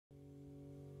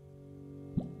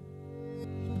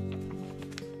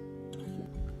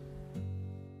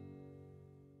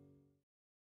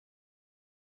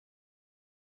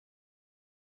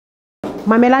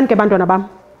mamelani ke bantwana bam,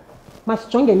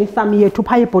 masijongeni isami yethu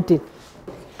phaa ebhodini.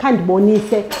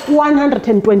 Khandibonise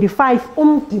 125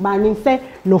 umdibanise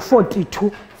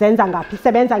no-42 zenza ngaphi?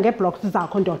 Sebenza ngeeblocks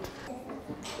zakho ndoda.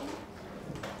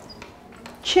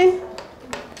 Tyhini,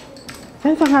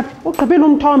 zenza ngaphi? Ugqibile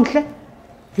umthomhle.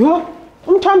 Yho,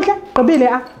 umthomhle ugqibile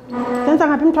zenza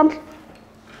ngaphi umthomhle?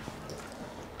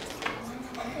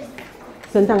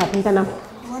 Zenza ngaphi mntanam?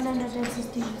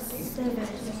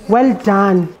 167. Well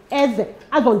done. Eze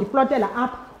azondiplotela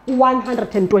apha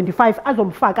 125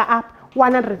 azomfaka apha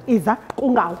 100 iza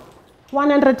kungawo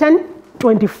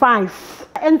 125.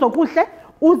 Enzo kuhle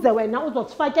uze wena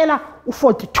uzosifakela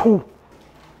u42.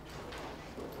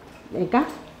 Leka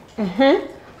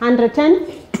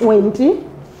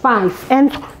 125.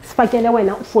 Enzo sifakele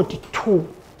wena u42.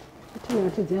 Athina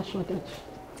ngathi ziyashota nje.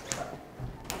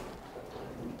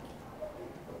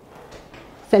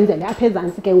 Senzele apha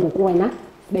ezantsi ke ngoku wena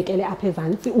sibekele apha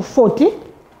ezantsi u42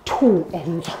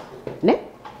 Enzo, ne?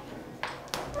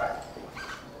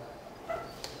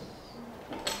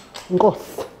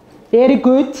 Nkosi. Very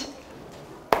good.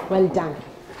 Well done.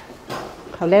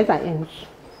 Khawuleza Enzo.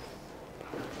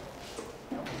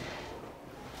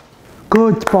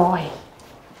 Good boy.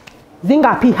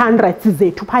 Zingaphi hundreds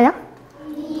zethu phaya?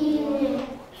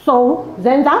 So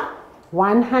zenza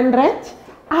 100.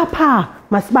 Apha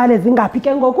masibale zingaphi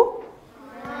ke ngoku?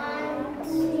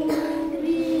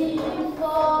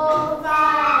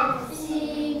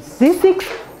 60.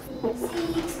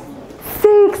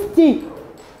 60.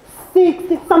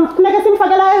 Samfuneka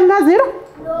simfakela na 0?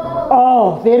 No.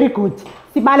 Oh, very good.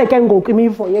 Sibale ke ngoku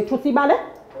imivo yethu sibale? 1,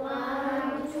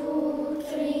 2,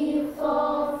 3,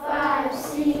 4, 5,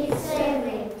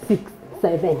 6, 7.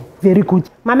 7. Very good.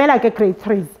 Mamela ke grade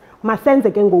 3s.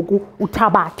 Masenze ke ngoku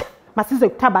uthabatha. Masize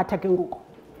kuthabatha ke ngoku.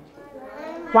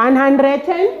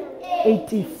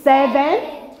 187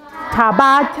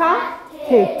 thabatha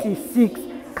 36.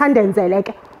 Khandenzele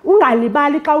ke.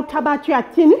 Ungalibali xa uthabatha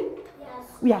uyathini?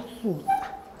 Uyasusa.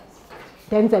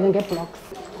 Denzele ngeblocks.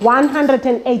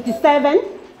 187.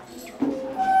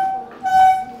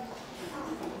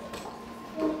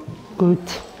 Good.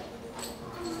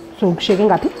 So kushiyeke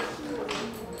ngaphi?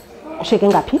 Kushiyeke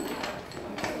ngaphi?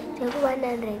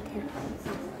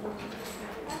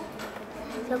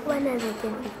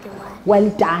 151. Well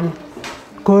done.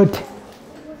 Good.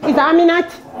 Iza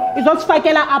Aminat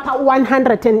izosifakela apha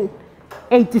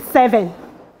 187.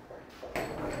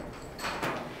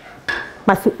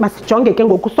 Masijonge ke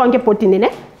ngoku sonke ebhodini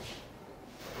ne?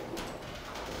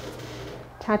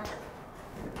 Thatha.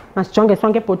 Masijonge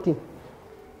sonke ebhodini.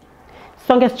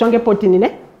 Sonke sijonge ebhodini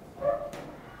ne?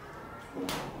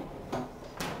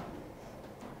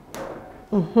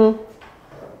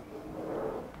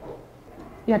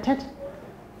 Uyathatha?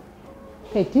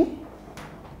 30.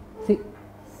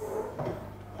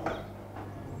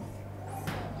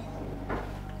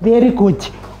 Very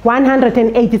good.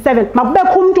 187.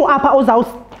 Makubekho umuntu apha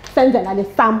ozawusenzela le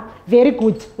sum. Very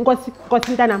good. Nkosi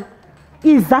mntanam.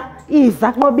 Iza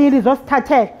nqobile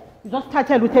izosithathela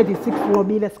u36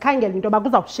 nqobile sikhangele into yoba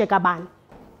kuzawushiyeka bani.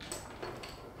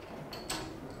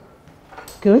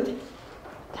 Good.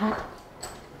 Thatha.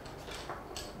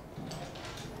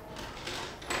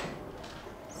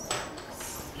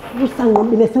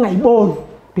 Usanqobile singayiboni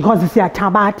because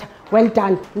siyathabatha. Well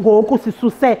done. Ngoku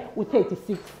sisuse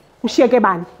u36. Ushiyeke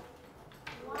bani?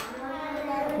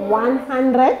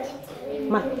 100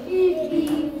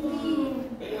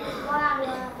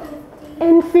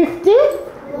 and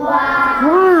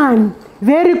 51.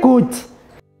 Very good.